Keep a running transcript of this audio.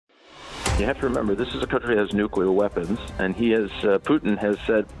You have to remember, this is a country that has nuclear weapons, and Putin has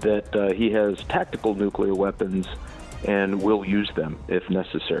said that he has tactical nuclear weapons and will use them if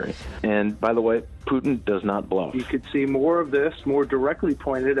necessary. And by the way, Putin does not bluff. You could see more of this, more directly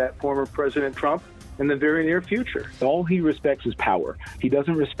pointed at former President Trump in the very near future. All he respects is power. He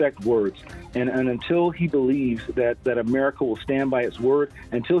doesn't respect words. And until he believes that America will stand by its word,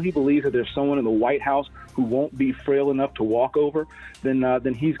 until he believes that there's someone in the White House who won't be frail enough to walk over,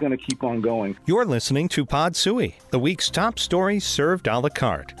 then he's going to keep on going. You're listening to Pod Sui, the week's top stories served a la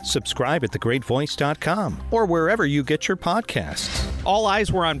carte. Subscribe at thegreatvoice.com or wherever you get your podcasts. All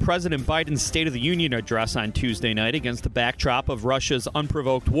eyes were on President Biden's State of the Union address on Tuesday night against the backdrop of Russia's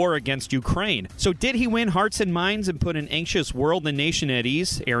unprovoked war against Ukraine. So did he win hearts and minds and put an anxious world and nation at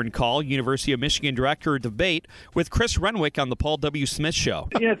ease? Aaron Call, University of Michigan director of debate, with Chris Renwick on the Paul W. Smith Show.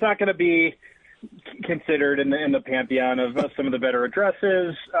 It's not going to be considered in the pantheon of some of the better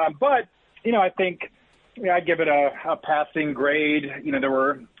addresses, but I think I'd give it a passing grade. There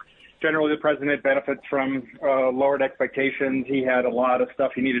were generally the president benefits from lowered expectations. He had a lot of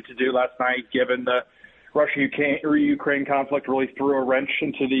stuff he needed to do last night, given the Russia-Ukraine conflict really threw a wrench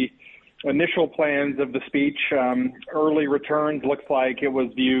into the initial plans of the speech. Early returns looks like it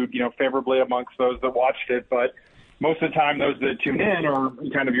was viewed, favorably amongst those that watched it, but most of the time those that tune in are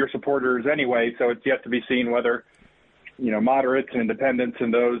kind of your supporters anyway, so it's yet to be seen whether, moderates and independents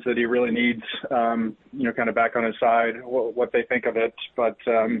and those that he really needs, kind of back on his side, what they think of it. But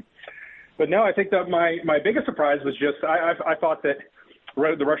no, I think that my biggest surprise was just I thought that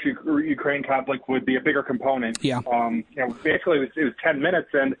the Russia-Ukraine conflict would be a bigger component. Yeah. Basically it was 10 minutes,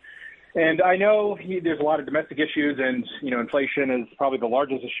 and I know there's a lot of domestic issues, and inflation is probably the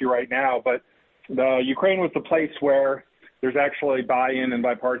largest issue right now, but the Ukraine was the place where there's actually buy-in and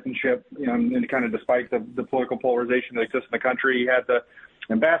bipartisanship, and kind of despite the political polarization that exists in the country. He had the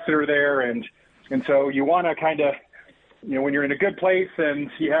ambassador there, and so you want to kind of, when you're in a good place and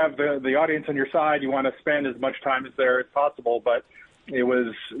you have the audience on your side, you want to spend as much time there as possible. But it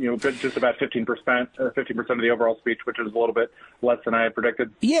was, just about 15% of the overall speech, which is a little bit less than I had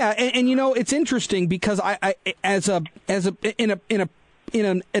predicted. Yeah, and it's interesting because I in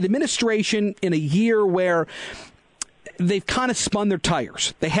an administration in a year where they've kind of spun their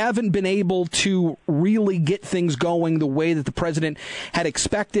tires. They haven't been able to really get things going the way that the president had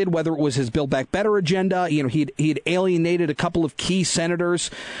expected, whether it was his Build Back Better agenda. He'd alienated a couple of key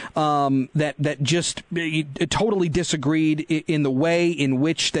senators that just totally disagreed in the way in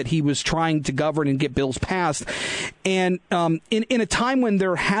which that he was trying to govern and get bills passed. And in a time when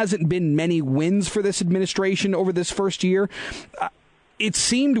there hasn't been many wins for this administration over this first year, it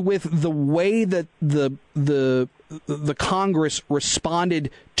seemed with the way that the Congress responded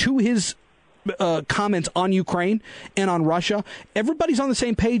to his comments on Ukraine and on Russia, everybody's on the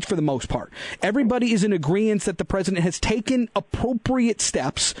same page for the most part. Everybody is in agreement that the president has taken appropriate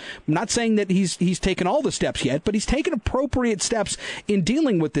steps. I'm not saying that he's taken all the steps yet, but he's taken appropriate steps in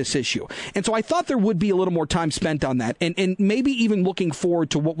dealing with this issue. And so I thought there would be a little more time spent on that, and maybe even looking forward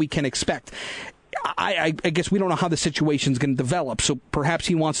to what we can expect. I guess we don't know how the situation's going to develop, so perhaps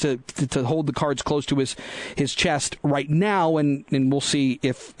he wants to hold the cards close to his chest right now, and we'll see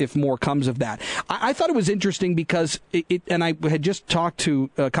if more comes of that. I thought it was interesting because and I had just talked to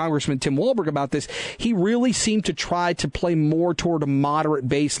Congressman Tim Walberg about this. He really seemed to try to play more toward a moderate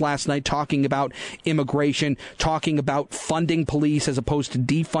base last night, talking about immigration, talking about funding police as opposed to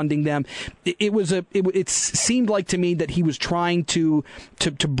defunding them. It seemed like to me that he was trying to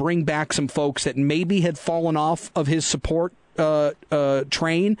bring back some folks that maybe had fallen off of his support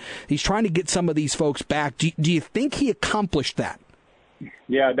train. He's trying to get some of these folks back. Do you think he accomplished that?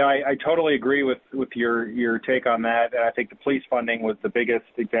 Yeah, no, I totally agree with your take on that. And I think the police funding was the biggest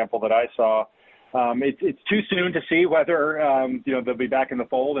example that I saw. It's too soon to see whether they'll be back in the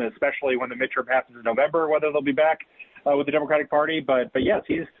fold, and especially when the midterm happens in November, whether they'll be back with the Democratic Party. But yes,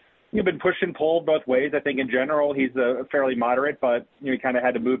 he's been pushed and pulled both ways. I think in general he's fairly moderate, but he kind of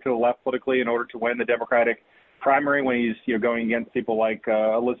had to move to the left politically in order to win the Democratic primary when he's going against people like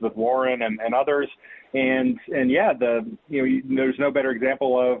Elizabeth Warren and others. And yeah, there's no better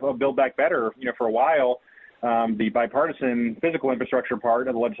example of Build Back Better. For a while, the bipartisan physical infrastructure part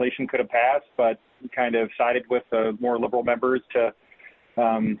of the legislation could have passed, but he kind of sided with the more liberal members to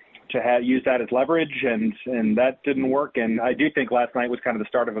use that as leverage, and that didn't work. And I do think last night was kind of the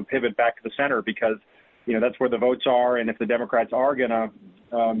start of a pivot back to the center, because that's where the votes are, and if the Democrats are going to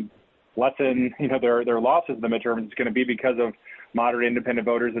lessen their losses in the midterms, it's going to be because of moderate independent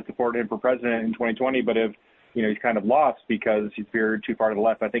voters that supported him for president in 2020. But if he's kind of lost because he's veered too far to the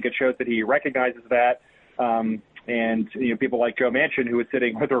left, I think it shows that he recognizes that. And people like Joe Manchin, who was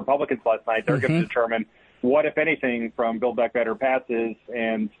sitting with the Republicans last night, they're going to determine what, if anything, from Build Back Better passes.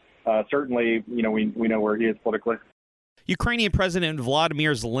 And certainly, we know where he is politically. Ukrainian President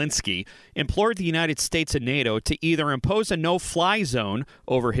Vladimir Zelensky implored the United States and NATO to either impose a no-fly zone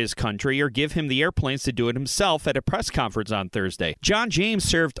over his country or give him the airplanes to do it himself at a press conference on Thursday. John James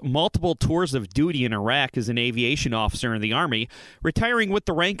served multiple tours of duty in Iraq as an aviation officer in the Army, retiring with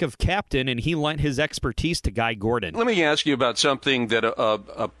the rank of captain, and he lent his expertise to Guy Gordon. Let me ask you about something that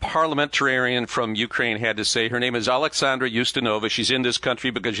a parliamentarian from Ukraine had to say. Her name is Alexandra Ustinova. She's in this country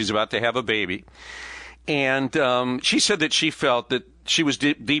because she's about to have a baby. And she said that she felt that she was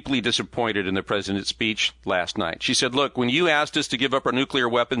deeply disappointed in the president's speech last night. She said, look, when you asked us to give up our nuclear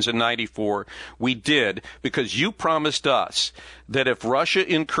weapons in 94, we did because you promised us that if Russia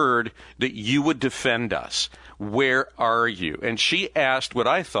incurred, that you would defend us. Where are you? And she asked what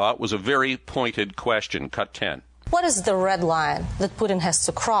I thought was a very pointed question. Cut 10. What is the red line that Putin has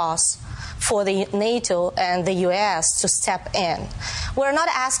to cross for the NATO and the U.S. to step in? We're not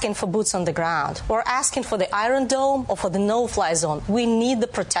asking for boots on the ground. We're asking for the Iron Dome or for the no-fly zone. We need the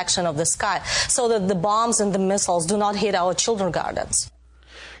protection of the sky so that the bombs and the missiles do not hit our children's gardens.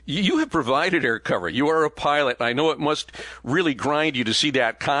 You have provided air cover. You are a pilot. I know it must really grind you to see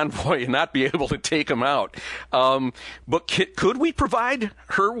that convoy and not be able to take them out. But could we provide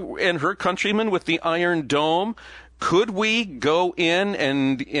her and her countrymen with the Iron Dome? Could we go in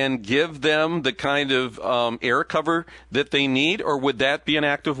and give them the kind of air cover that they need, or would that be an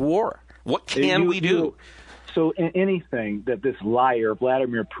act of war? What can we do? So anything that this liar,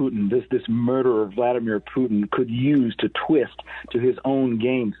 Vladimir Putin, this murderer, Vladimir Putin, could use to twist to his own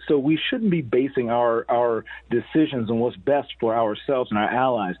gains. So we shouldn't be basing our decisions on what's best for ourselves and our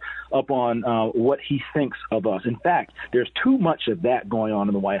allies upon what he thinks of us. In fact, there's too much of that going on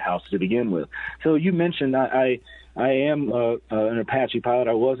in the White House to begin with. So you mentioned I am an Apache pilot.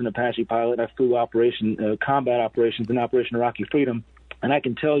 I was an Apache pilot. I flew combat operations in Operation Iraqi Freedom. And I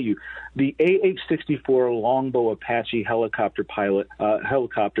can tell you, the AH-64 Longbow Apache helicopter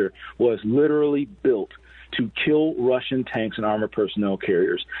was literally built to kill Russian tanks and armored personnel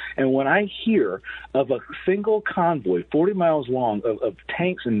carriers. And when I hear of a single convoy, 40 miles long, of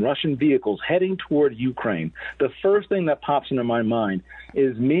tanks and Russian vehicles heading toward Ukraine, the first thing that pops into my mind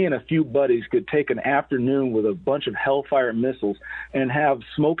is me and a few buddies could take an afternoon with a bunch of Hellfire missiles and have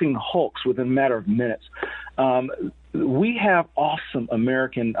smoking hulks within a matter of minutes. We have awesome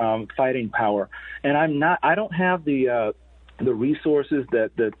American fighting power, and I don't have the resources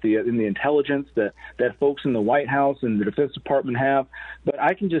that in the intelligence that folks in the White House and the Defense Department have, but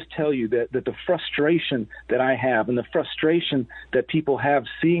I can just tell you that the frustration that I have and the frustration that people have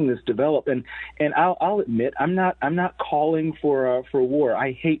seeing this develop, and I'll admit I'm not calling for war.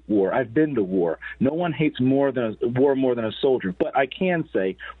 I hate war. I've been to war. No one hates war more than a soldier, but I can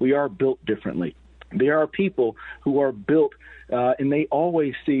say we are built differently. There are people who are built, and they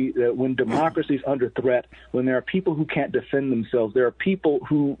always see that when democracy is under threat, when there are people who can't defend themselves, there are people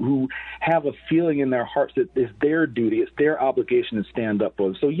who have a feeling in their hearts that it's their duty, it's their obligation to stand up for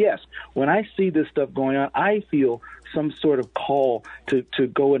them. So, yes, when I see this stuff going on, I feel some sort of call to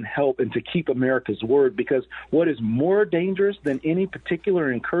go and help and to keep America's word, because what is more dangerous than any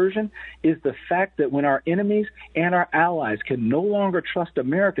particular incursion is the fact that when our enemies and our allies can no longer trust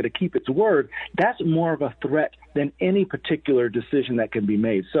America to keep its word, that's more of a threat than any particular decision that can be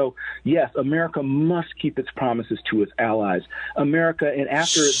made. So, yes, America must keep its promises to its allies. America, and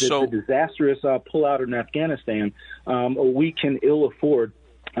after the disastrous pullout in Afghanistan, we can ill afford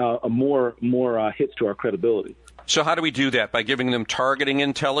more hits to our credibility. So how do we do that? By giving them targeting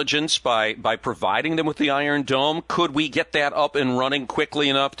intelligence, by providing them with the Iron Dome? Could we get that up and running quickly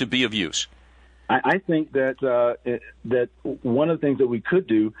enough to be of use? I think that one of the things that we could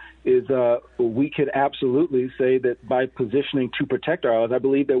do is we could absolutely say that by positioning to protect our allies, I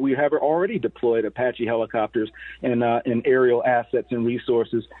believe that we have already deployed Apache helicopters and aerial assets and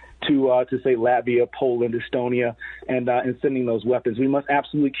resources to say Latvia, Poland, Estonia, and sending those weapons. We must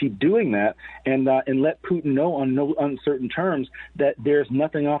absolutely keep doing that and let Putin know on no uncertain terms that there's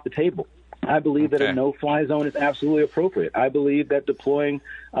nothing off the table. I believe that a no-fly zone is absolutely appropriate. I believe that deploying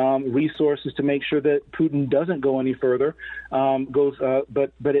resources to make sure that Putin doesn't go any further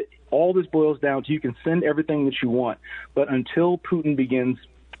all this boils down to you can send everything that you want, but until Putin begins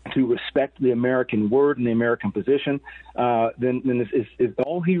to respect the American word and the American position, then it's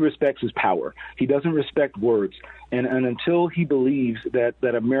all he respects is power. He doesn't respect words. And until he believes that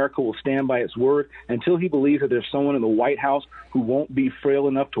America will stand by its word, until he believes that there's someone in the White House who won't be frail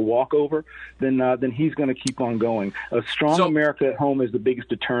enough to walk over, then he's going to keep on going. A strong America at home is the biggest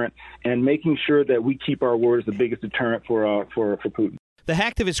deterrent, and making sure that we keep our word is the biggest deterrent for Putin. The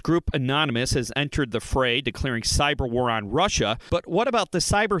hacktivist group Anonymous has entered the fray, declaring cyber war on Russia. But what about the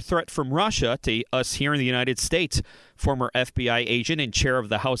cyber threat from Russia to us here in the United States? Former FBI agent and chair of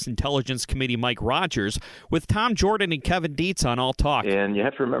the House Intelligence Committee, Mike Rogers, with Tom Jordan and Kevin Dietz on All Talk. And you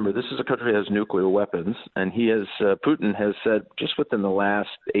have to remember, this is a country that has nuclear weapons, and Putin has said just within the last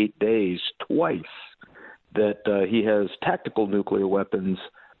 8 days twice that he has tactical nuclear weapons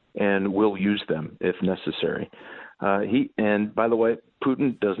and will use them if necessary. And by the way,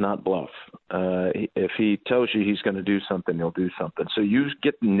 Putin does not bluff. If he tells you he's going to do something, he'll do something. So you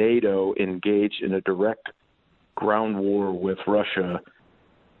get NATO engaged in a direct ground war with Russia,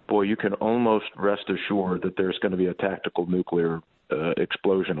 boy, you can almost rest assured that there's going to be a tactical nuclear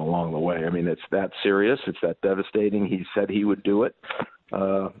explosion along the way. I mean, it's that serious. It's that devastating. He said he would do it.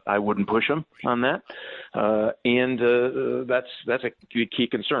 I wouldn't push him on that. And that's a key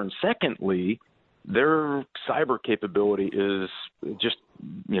concern. Secondly, their cyber capability is just,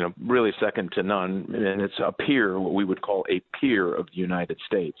 really second to none, and it's a peer, what we would call a peer of the United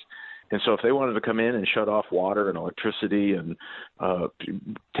States. And so if they wanted to come in and shut off water and electricity and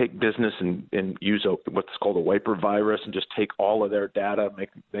take business and use what's called a wiper virus and just take all of their data,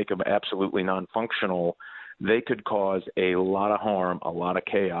 make them absolutely non-functional, they could cause a lot of harm, a lot of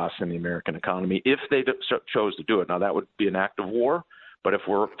chaos in the American economy if they chose to do it. Now, that would be an act of war. But if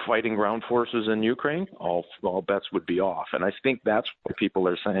we're fighting ground forces in Ukraine, all bets would be off. And I think that's what people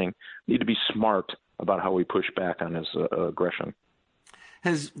are saying. We need to be smart about how we push back on his aggression.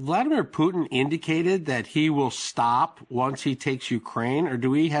 Has Vladimir Putin indicated that he will stop once he takes Ukraine, or do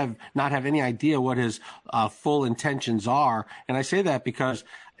we not have any idea what his full intentions are? And I say that because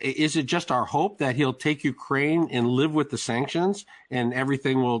is it just our hope that he'll take Ukraine and live with the sanctions and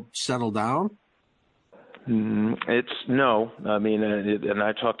everything will settle down? It's no. I mean, and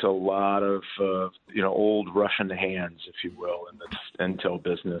I talked to a lot of old Russian hands, if you will, in the intel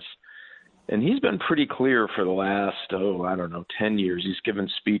business, and he's been pretty clear for the last 10 years. He's given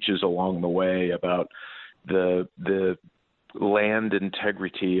speeches along the way about the land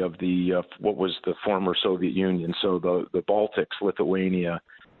integrity of the what was the former Soviet Union, so the Baltics, Lithuania,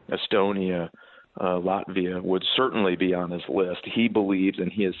 Estonia, Latvia would certainly be on his list. He believes, and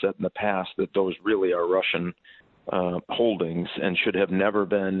he has said in the past, that those really are Russian holdings and should have never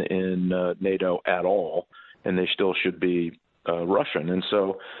been in NATO at all, and they still should be Russian. And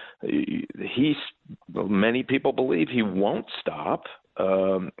so many people believe he won't stop,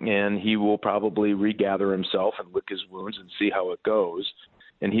 and he will probably regather himself and lick his wounds and see how it goes.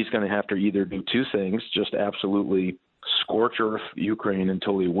 And he's going to have to either do two things: just absolutely scorch earth Ukraine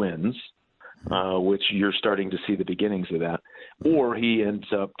until he wins, which you're starting to see the beginnings of that, or he ends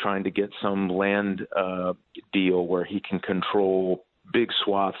up trying to get some land deal where he can control big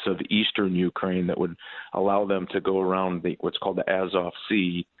swaths of eastern Ukraine that would allow them to go around what's called the Azov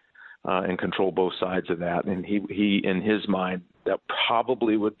Sea and control both sides of that. And he in his mind, that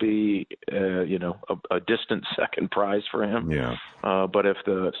probably would be, a distant second prize for him. Yeah. But if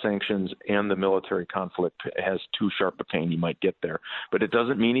the sanctions and the military conflict has too sharp a pain, he might get there. But it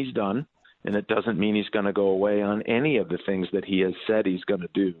doesn't mean he's done. And it doesn't mean he's going to go away on any of the things that he has said he's going to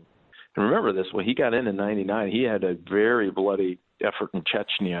do. And remember this, when he got in 99, he had a very bloody effort in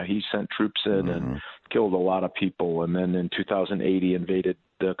Chechnya. He sent troops in and killed a lot of people. And then in 2008, he invaded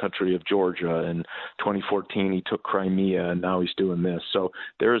the country of Georgia. In 2014, he took Crimea, and now he's doing this. So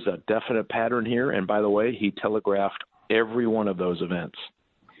there's a definite pattern here. And by the way, he telegraphed every one of those events.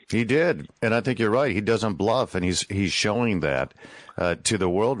 He did, and I think you're right. He doesn't bluff, and he's showing that to the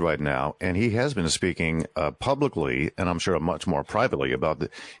world right now. And he has been speaking publicly, and I'm sure much more privately, about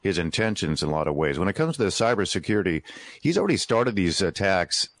his intentions in a lot of ways. When it comes to the cybersecurity, he's already started these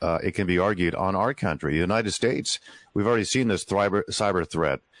attacks, it can be argued, on our country, the United States. We've already seen this cyber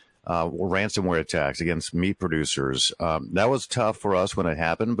threat. Ransomware attacks against meat producers. That was tough for us when it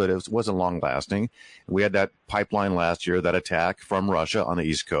happened, but it wasn't long lasting. We had that pipeline last year, that attack from Russia on the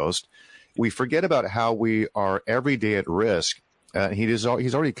East Coast. We forget about how we are every day at risk. He's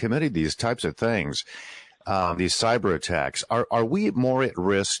already committed these types of things, these cyber attacks. Are we more at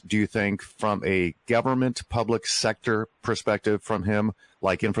risk, do you think, from a government public sector perspective from him,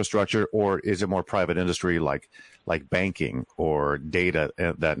 like infrastructure, or is it more private industry like banking or data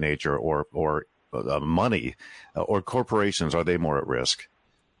of that nature, or money, or corporations? Are they more at risk?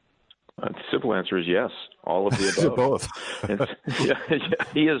 The simple answer is yes, all of the above.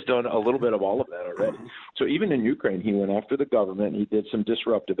 Both. He has done a little bit of all of that already. So even in Ukraine, he went after the government. He did some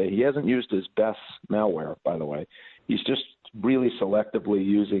disruptive. He hasn't used his best malware, by the way. He's just really selectively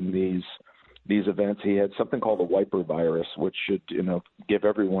using these events. He had something called a wiper virus, which should give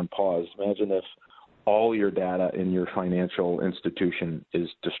everyone pause. Imagine if all your data in your financial institution is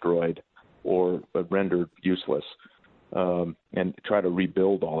destroyed or rendered useless. And try to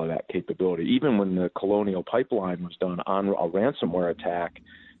rebuild all of that capability. Even when the Colonial Pipeline was done on a ransomware attack,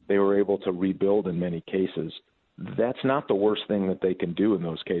 they were able to rebuild in many cases. That's not the worst thing that they can do in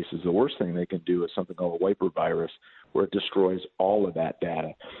those cases. The worst thing they can do is something called a wiper virus, where it destroys all of that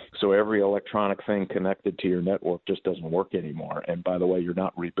data. So every electronic thing connected to your network just doesn't work anymore. And by the way, you're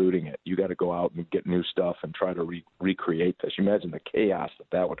not rebooting it. You got to go out and get new stuff and try to recreate this. You imagine the chaos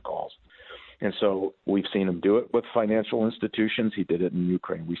that would cause. And so we've seen him do it with financial institutions. He did it in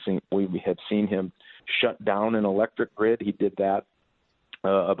Ukraine. We had seen him shut down an electric grid. He did that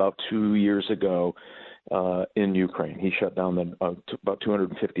about 2 years ago in Ukraine. He shut down about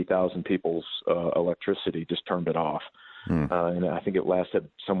 250,000 people's electricity, just turned it off. And I think it lasted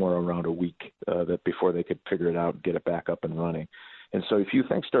somewhere around a week before they could figure it out and get it back up and running. And so if you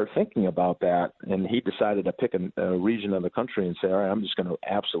start thinking about that, and he decided to pick a region of the country and say, all right, I'm just going to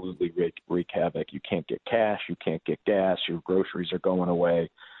absolutely wreak havoc. You can't get cash. You can't get gas. Your groceries are going away.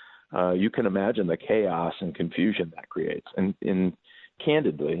 You can imagine the chaos and confusion that creates. And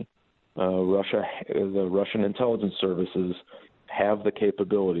candidly, the Russian intelligence services have the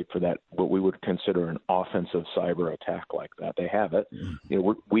capability for that, what we would consider an offensive cyber attack like that. They have it.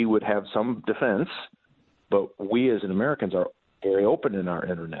 We would have some defense, but we as Americans are very open in our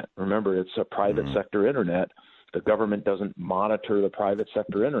internet. Remember, it's a private sector internet. The government doesn't monitor the private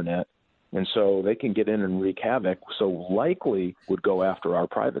sector internet. And so they can get in and wreak havoc, so likely would go after our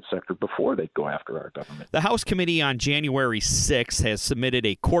private sector before they'd go after our government. The House Committee on January 6 has submitted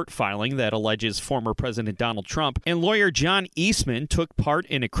a court filing that alleges former President Donald Trump and lawyer John Eastman took part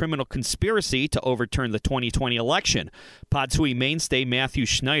in a criminal conspiracy to overturn the 2020 election. Podsui mainstay Matthew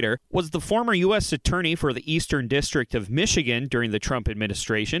Schneider was the former U.S. Attorney for the Eastern District of Michigan during the Trump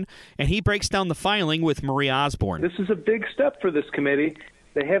administration, and he breaks down the filing with Marie Osborne. This is a big step for this committee.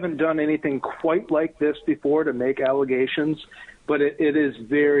 They haven't done anything quite like this before to make allegations, but it is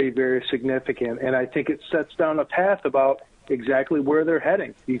very, very significant. And I think it sets down a path about exactly where they're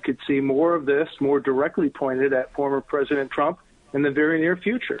heading. You could see more of this, more directly pointed at former President Trump in the very near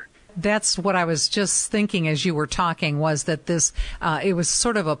future. That's what I was just thinking as you were talking, was that this, it was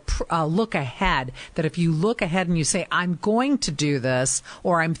sort of a look ahead, that if you look ahead and you say, I'm going to do this,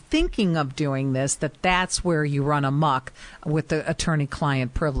 or I'm thinking of doing this, that's where you run amok with the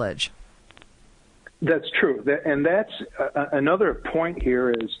attorney-client privilege. That's true. And that's another point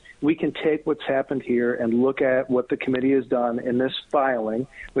here is we can take what's happened here and look at what the committee has done in this filing,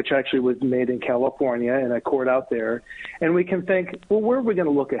 which actually was made in California in a court out there, and we can think, well, where are we going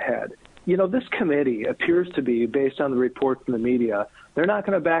to look ahead? This committee appears to be, based on the reports in the media, they're not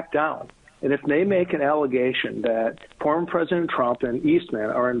going to back down. And if they make an allegation that former President Trump and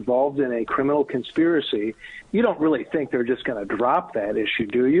Eastman are involved in a criminal conspiracy, you don't really think they're just going to drop that issue,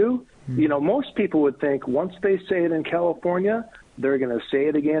 do you? Most people would think once they say it in California, they're going to say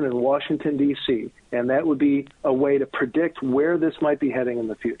it again in Washington, D.C., and that would be a way to predict where this might be heading in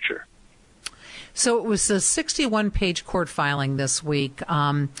the future. So it was a 61-page court filing this week,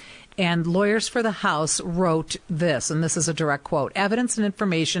 and lawyers for the House wrote this, and this is a direct quote: evidence and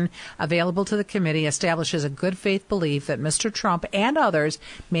information available to the committee establishes a good faith belief that Mr. Trump and others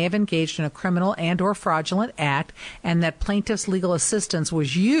may have engaged in a criminal and or fraudulent act, and that plaintiff's legal assistance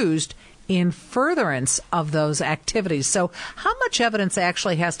was used in furtherance of those activities. So how much evidence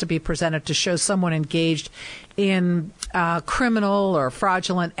actually has to be presented to show someone engaged in criminal or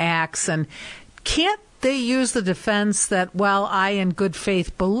fraudulent acts? And can't they use the defense that, well, I in good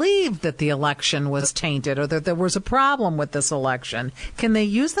faith believe that the election was tainted or that there was a problem with this election? Can they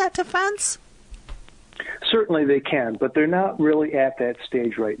use that defense? Certainly they can, but they're not really at that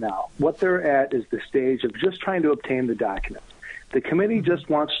stage right now. What they're at is the stage of just trying to obtain the documents. The committee just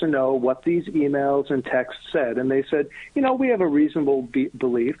wants to know what these emails and texts said, and they said, we have a reasonable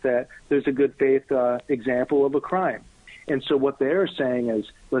belief that there's a good faith example of a crime. And so what they're saying is,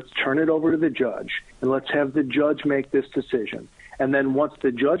 let's turn it over to the judge, and let's have the judge make this decision. And then once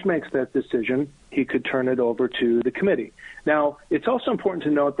the judge makes that decision, he could turn it over to the committee. Now, it's also important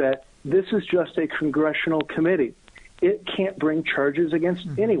to note that this is just a congressional committee. It can't bring charges against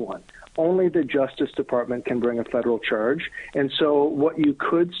anyone. Only the Justice Department can bring a federal charge. And so what you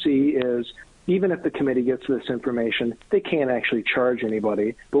could see is even if the committee gets this information, they can't actually charge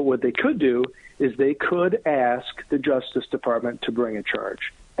anybody. But what they could do is they could ask the Justice Department to bring a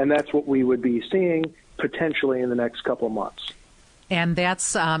charge. And that's what we would be seeing potentially in the next couple of months. And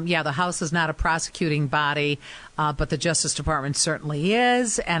that's, the House is not a prosecuting body, but the Justice Department certainly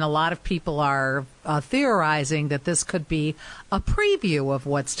is. And a lot of people are theorizing that this could be a preview of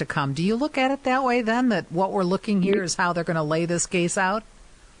what's to come. Do you look at it that way, then, that what we're looking here is how they're going to lay this case out?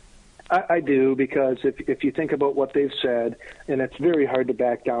 I do, because if you think about what they've said, and it's very hard to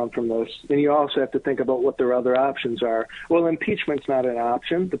back down from this, and you also have to think about what their other options are. Well, impeachment's not an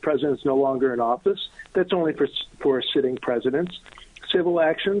option. The president's no longer in office. That's only for sitting presidents. Civil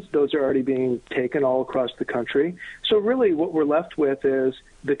actions, those are already being taken all across the country. So really what we're left with is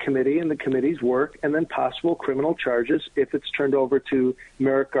the committee and the committee's work, and then possible criminal charges if it's turned over to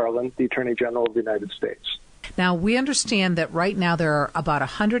Merrick Garland, the Attorney General of the United States. Now, we understand that right now there are about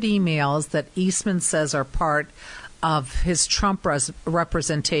 100 emails that Eastman says are part of his Trump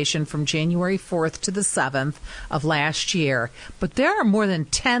representation from January 4th to the 7th of last year. But there are more than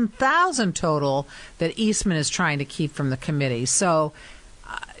 10,000 total that Eastman is trying to keep from the committee. So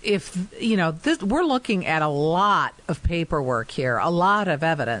we're looking at a lot of paperwork here, a lot of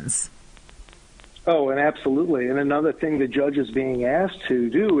evidence. Oh, and absolutely. And another thing the judge is being asked to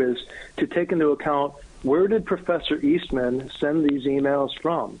do is to take into account, where did Professor Eastman send these emails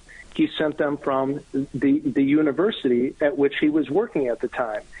from? He sent them from the university at which he was working at the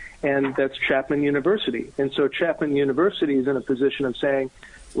time, and that's Chapman University. And so Chapman University is in a position of saying,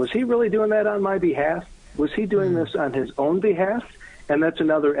 was he really doing that on my behalf? Was he doing this on his own behalf? And that's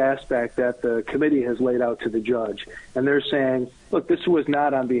another aspect that the committee has laid out to the judge. And they're saying, look, this was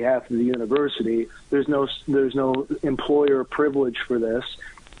not on behalf of the university. There's no employer privilege for this.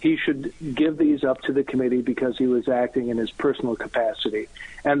 He should give these up to the committee because he was acting in his personal capacity.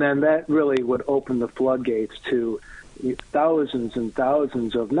 And then that really would open the floodgates to thousands and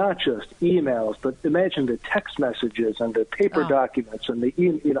thousands of not just emails, but imagine the text messages and the paper documents and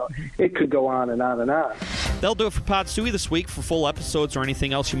it could go on and on and on. That'll do it for Pod Suey this week. For full episodes or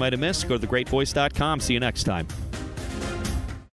anything else you might have missed, go to thegreatvoice.com. See you next time.